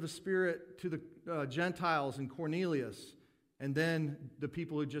outpouring of the Spirit to the Gentiles and Cornelius, and then the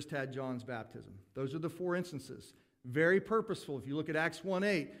people who just had John's baptism. Those are the 4 instances. Very purposeful. If you look at Acts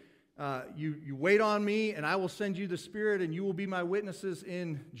 1:8, you wait on me, and I will send you the Spirit, and you will be my witnesses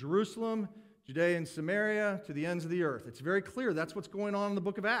in Jerusalem, Judea and Samaria, to the ends of the earth. It's very clear that's what's going on in the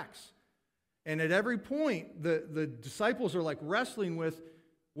book of Acts. And at every point, the disciples are like wrestling with,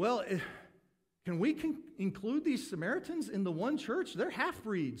 well, can we include these Samaritans in the one church? They're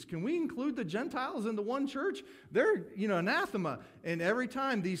half-breeds. Can we include the Gentiles in the one church? They're, anathema. And every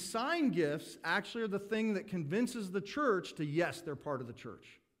time, these sign gifts actually are the thing that convinces the church to, yes, they're part of the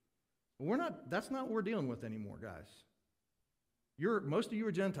church. That's not what we're dealing with anymore, guys. Most of you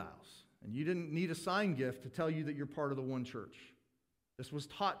are Gentiles, and you didn't need a sign gift to tell you that you're part of the one church. This was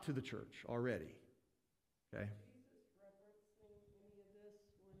taught to the church already. Okay?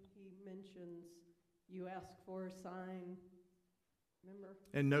 Mentions you ask for a sign, remember?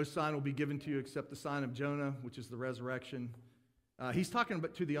 And no sign will be given to you except the sign of Jonah, which is the resurrection. He's talking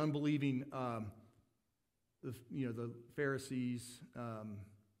about to the unbelieving, the Pharisees.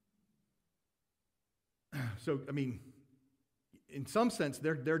 In some sense,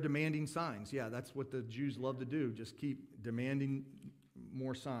 they're demanding signs. Yeah, that's what the Jews love to do. Just keep demanding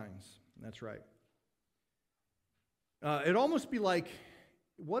more signs. That's right. It'd almost be like,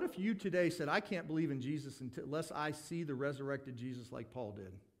 what if you today said, I can't believe in Jesus unless I see the resurrected Jesus like Paul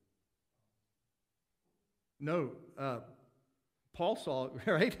did? No, Paul saw it,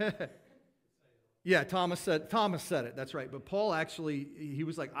 right? Yeah, Thomas said it, that's right. But Paul actually, he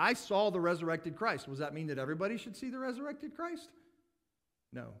was like, I saw the resurrected Christ. Does that mean that everybody should see the resurrected Christ?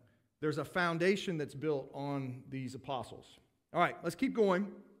 No. There's a foundation that's built on these apostles. All right, let's keep going.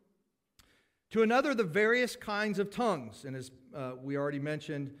 To another, the various kinds of tongues. And as we already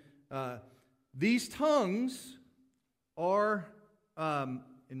mentioned, these tongues are,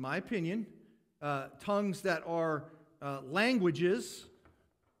 in my opinion, tongues that are languages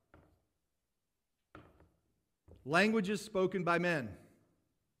spoken by men.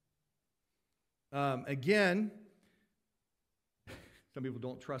 Again, some people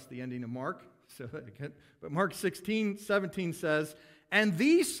don't trust the ending of Mark, but Mark 16:17 says, and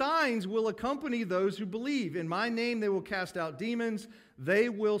these signs will accompany those who believe. In my name they will cast out demons. They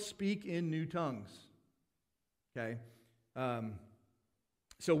will speak in new tongues. Okay?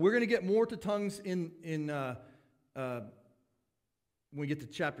 So we're going to get more to tongues when we get to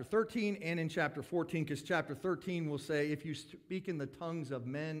chapter 13 and in chapter 14, because chapter 13 will say, if you speak in the tongues of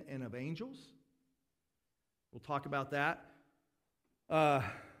men and of angels. We'll talk about that.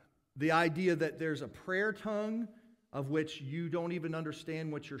 The idea that there's a prayer tongue of which you don't even understand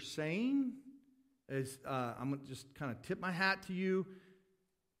what you're saying is, I'm going to just kind of tip my hat to you.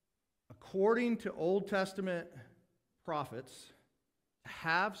 According to Old Testament prophets,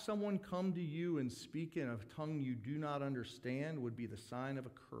 have someone come to you and speak in a tongue you do not understand would be the sign of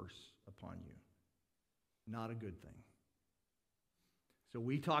a curse upon you. Not a good thing. So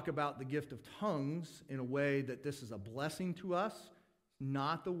we talk about the gift of tongues in a way that this is a blessing to us,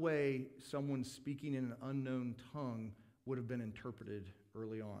 not the way someone speaking in an unknown tongue would have been interpreted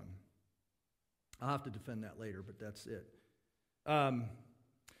early on. I'll have to defend that later, but that's it.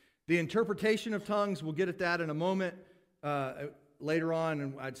 The interpretation of tongues, we'll get at that in a moment later on,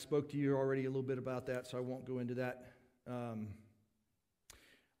 and I spoke to you already a little bit about that, so I won't go into that.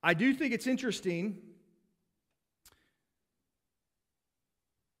 I do think it's interesting.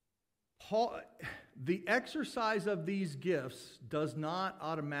 The exercise of these gifts does not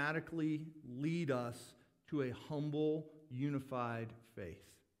automatically lead us to a humble, unified faith.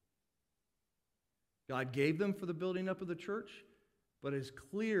 God gave them for the building up of the church, but it's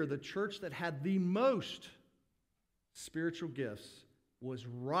clear the church that had the most spiritual gifts was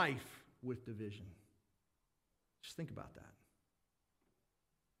rife with division. Just think about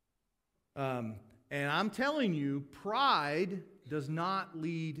that. And I'm telling you, pride does not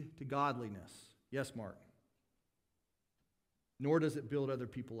lead to godliness. Yes, Mark. Nor does it build other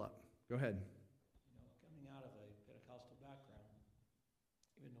people up. Go ahead. Coming out of a Pentecostal background,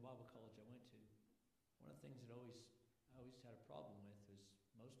 even the Bible college I went to, one of the things that I always had a problem with is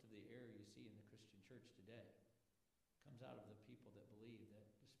most of the error you see in the Christian church today comes out of the people that believe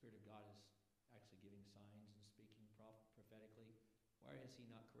that the Spirit of God is actually giving signs and speaking prophetically. Why is He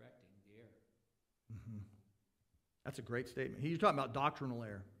not correcting the error? Mm-hmm. That's a great statement. You're talking about doctrinal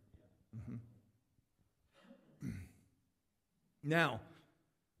error. Yeah. Mm-hmm. Now,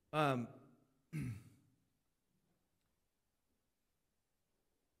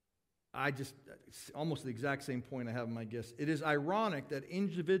 it's almost the exact same point I have in my gifts. It is ironic that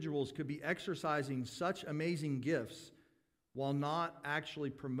individuals could be exercising such amazing gifts while not actually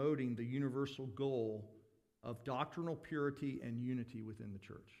promoting the universal goal of doctrinal purity and unity within the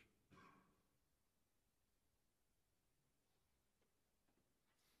church.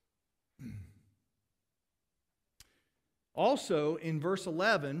 Also, in verse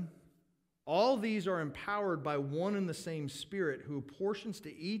 11, all these are empowered by one and the same Spirit who apportions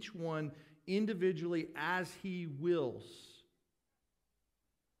to each one individually as he wills.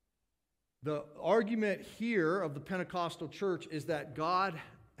 The argument here of the Pentecostal church is that God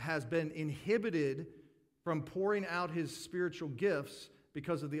has been inhibited from pouring out his spiritual gifts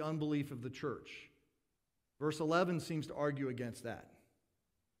because of the unbelief of the church. Verse 11 seems to argue against that.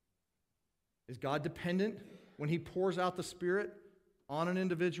 Is God dependent when he pours out the Spirit on an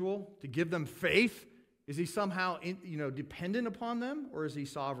individual to give them faith? Is he somehow dependent upon them, or is he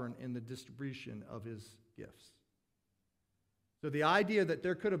sovereign in the distribution of his gifts? So the idea that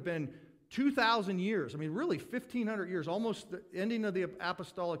there could have been 2,000 years, really 1,500 years, almost the ending of the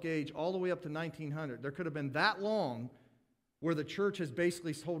apostolic age, all the way up to 1900, there could have been that long where the church has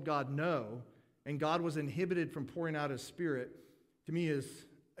basically told God no, and God was inhibited from pouring out his Spirit, to me is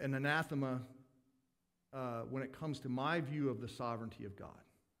an anathema when it comes to my view of the sovereignty of God.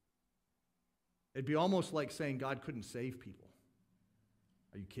 It'd be almost like saying God couldn't save people.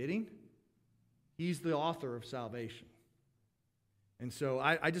 Are you kidding? He's the author of salvation. And so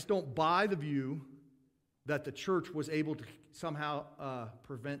I just don't buy the view that the church was able to somehow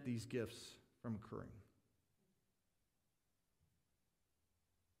prevent these gifts from occurring.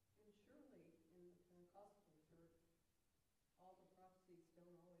 And surely in the Pentecostal church, all the prophecies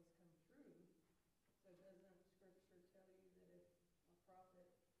don't always come true. So doesn't Scripture tell you that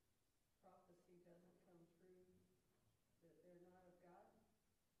if a prophecy doesn't come true, that they're not of God?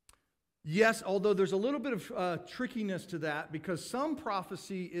 Yes, although there's a little bit of trickiness to that, because some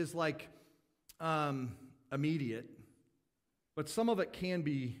prophecy is like immediate, but some of it can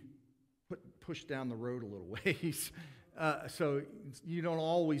be pushed down the road a little ways. So you don't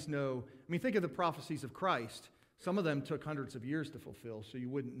always know. Think of the prophecies of Christ. Some of them took hundreds of years to fulfill, so you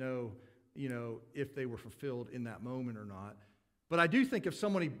wouldn't know, if they were fulfilled in that moment or not. But I do think if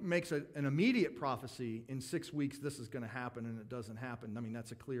somebody makes an immediate prophecy, in 6 weeks this is going to happen, and it doesn't happen,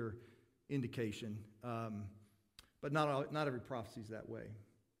 that's a clear indication. But not every prophecy is that way.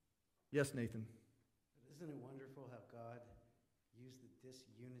 Yes, Nathan? But isn't it wonderful how God used the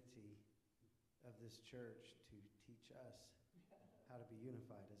disunity of this church to teach us how to be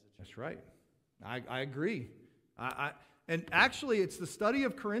unified as a church? That's right. I agree. And actually, it's the study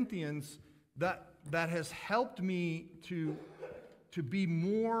of Corinthians that has helped me to be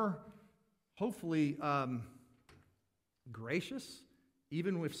more, hopefully, gracious,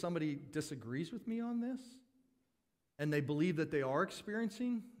 even if somebody disagrees with me on this, and they believe that they are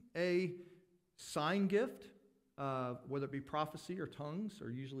experiencing a sign gift, whether it be prophecy or tongues, are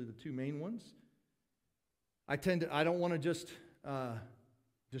usually the two main ones. I don't want to just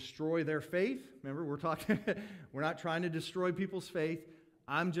destroy their faith. Remember, we're not trying to destroy people's faith.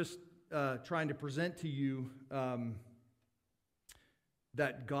 I'm just trying to present to you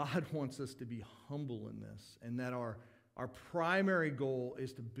that God wants us to be humble in this, and that our primary goal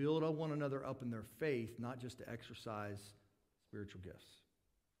is to build one another up in their faith, not just to exercise spiritual gifts.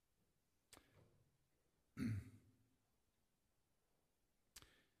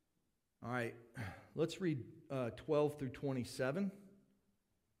 All right, let's read 12 through 27.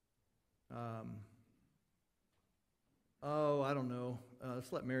 I don't know.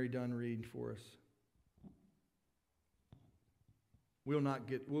 Let's let Mary Dunn read for us.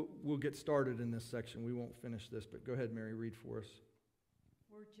 We'll get started in this section. We won't finish this, but go ahead, Mary, read for us.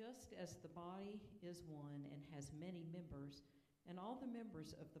 For just as the body is one and has many members, and all the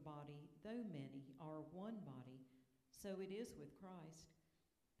members of the body, though many, are one body, so it is with Christ.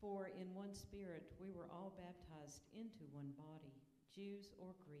 For in one Spirit we were all baptized into one body, Jews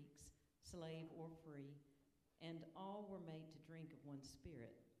or Greeks, slave or free, and all were made to drink of one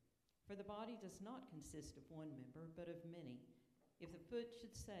Spirit. For the body does not consist of one member, but of many. If the foot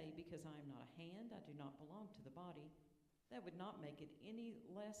should say, because I am not a hand, I do not belong to the body, that would not make it any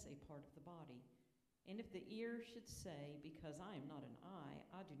less a part of the body. And if the ear should say, because I am not an eye,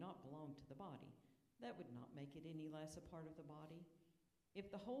 I do not belong to the body, that would not make it any less a part of the body. If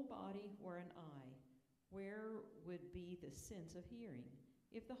the whole body were an eye, where would be the sense of hearing?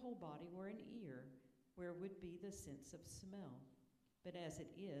 If the whole body were an ear, where would be the sense of smell? But as it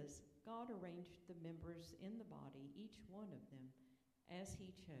is, God arranged the members in the body, each one of them, as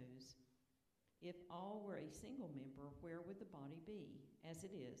he chose. If all were a single member, where would the body be? As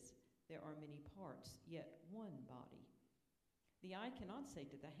it is, there are many parts, yet one body. The eye cannot say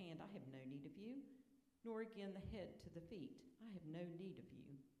to the hand, I have no need of you, nor again the head to the feet, I have no need of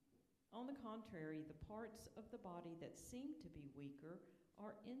you. On the contrary, the parts of the body that seem to be weaker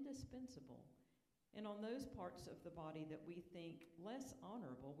are indispensable. And on those parts of the body that we think less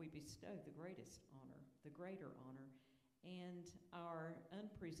honorable, we bestow the greatest honor, the greater honor, and our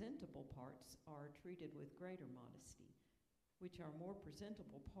unpresentable parts are treated with greater modesty, which our more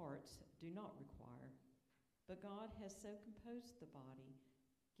presentable parts do not require. But God has so composed the body,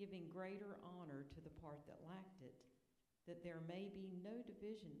 giving greater honor to the part that lacked it, that there may be no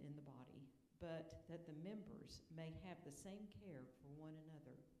division in the body, but that the members may have the same care for one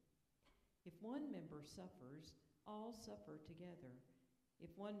another. If one member suffers, all suffer together.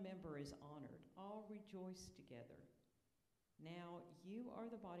 If one member is honored, all rejoice together. Now you are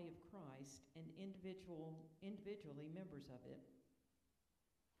the body of Christ and individually members of it.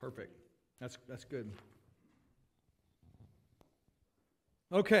 Perfect. That's good.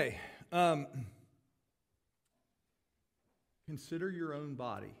 Okay. Consider your own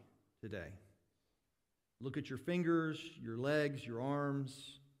body today. Look at your fingers, your legs, your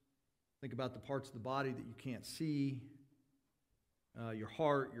arms. Think about the parts of the body that you can't see, your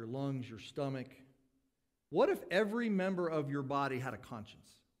heart, your lungs, your stomach. What if every member of your body had a conscience?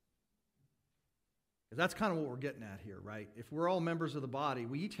 Because that's kind of what we're getting at here, right? If we're all members of the body,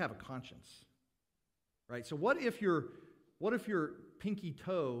 we each have a conscience, right? So what if your pinky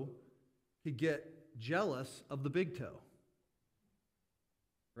toe could get jealous of the big toe,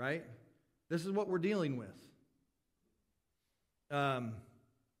 right? This is what we're dealing with.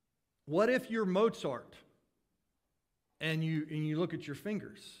 What if you're Mozart and you look at your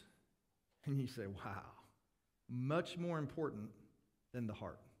fingers and you say, wow, much more important than the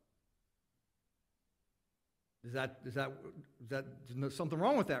heart? Is there's something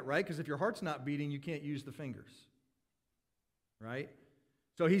wrong with that, right? Because if your heart's not beating, you can't use the fingers, right?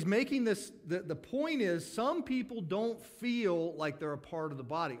 So he's making this, the point is some people don't feel like they're a part of the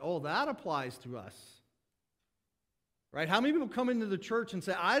body. Oh, that applies to us. Right? How many people come into the church and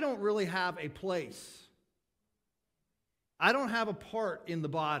say, I don't really have a place. I don't have a part in the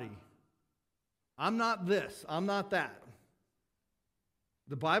body. I'm not this. I'm not that.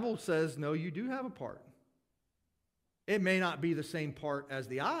 The Bible says, no, you do have a part. It may not be the same part as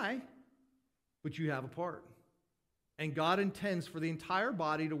the eye, but you have a part. And God intends for the entire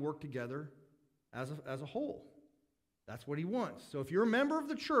body to work together as a whole. That's what He wants. So if you're a member of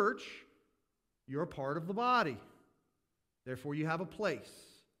the church, you're a part of the body. Therefore, you have a place.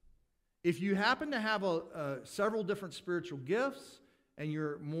 If you happen to have several different spiritual gifts and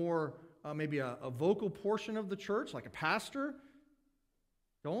you're more maybe a vocal portion of the church, like a pastor,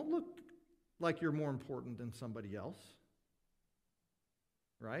 don't look like you're more important than somebody else.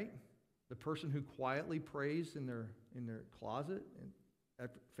 Right? The person who quietly prays in their closet and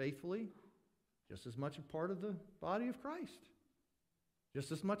faithfully, just as much a part of the body of Christ.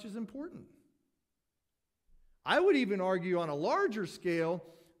 Just as much as important. I would even argue on a larger scale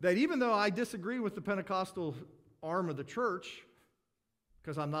that even though I disagree with the Pentecostal arm of the church,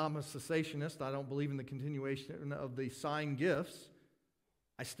 because I'm not a cessationist, I don't believe in the continuation of the sign gifts,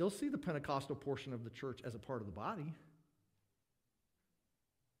 I still see the Pentecostal portion of the church as a part of the body.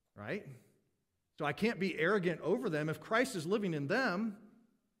 Right? So I can't be arrogant over them. If Christ is living in them,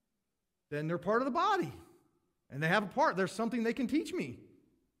 then they're part of the body. And they have a part. There's something they can teach me.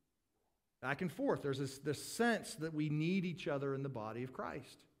 Back and forth. There's this sense that we need each other in the body of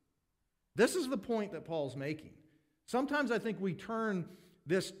Christ. This is the point that Paul's making. Sometimes I think we turn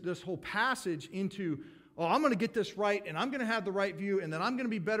this whole passage into, oh, I'm going to get this right, and I'm going to have the right view, and then I'm going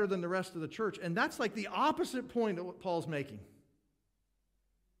to be better than the rest of the church. And that's like the opposite point of what Paul's making.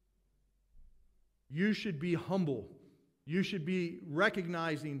 You should be humble. You should be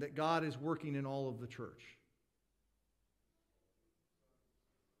recognizing that God is working in all of the church.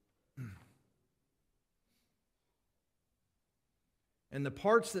 And the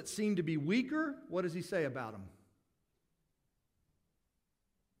parts that seem to be weaker, what does he say about them?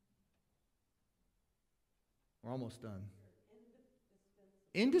 We're almost done.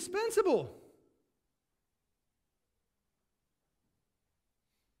 Indispensable.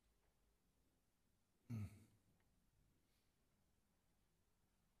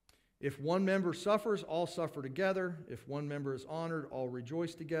 If one member suffers, all suffer together. If one member is honored, all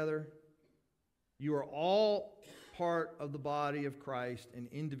rejoice together. You are all part of the body of Christ and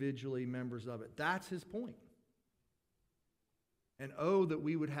individually members of it. That's his point. And oh, that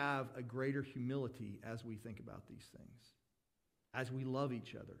we would have a greater humility as we think about these things, as we love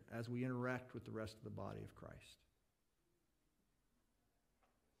each other, as we interact with the rest of the body of Christ.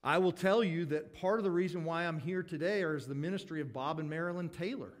 I will tell you that part of the reason why I'm here today is the ministry of Bob and Marilyn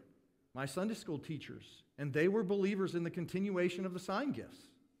Taylor, my Sunday school teachers. And they were believers in the continuation of the sign gifts.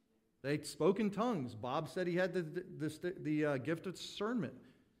 They spoke in tongues. Bob said he had the gift of discernment.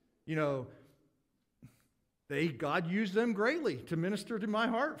 You know, God used them greatly to minister to my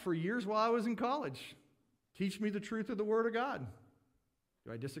heart for years while I was in college. Teach me the truth of the Word of God.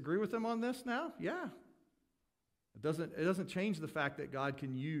 Do I disagree with them on this now? Yeah. It doesn't change the fact that God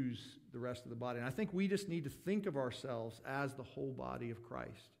can use the rest of the body. And I think we just need to think of ourselves as the whole body of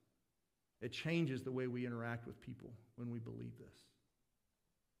Christ. It changes the way we interact with people when we believe this.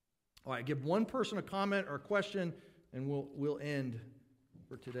 All right, give one person a comment or a question, and we'll end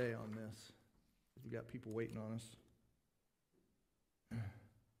for today on this. We've got people waiting on us.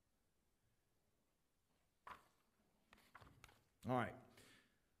 All right.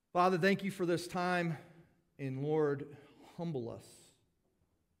 Father, thank you for this time. And Lord, humble us.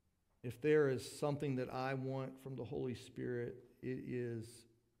 If there is something that I want from the Holy Spirit, it is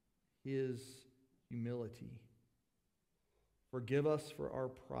His humility. Forgive us for our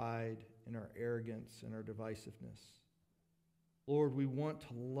pride and our arrogance and our divisiveness. Lord, we want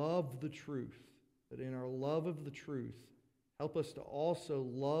to love the truth, but in our love of the truth, help us to also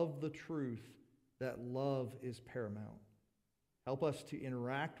love the truth that love is paramount. Help us to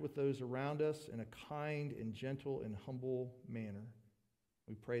interact with those around us in a kind and gentle and humble manner.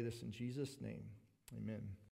 We pray this in Jesus' name. Amen.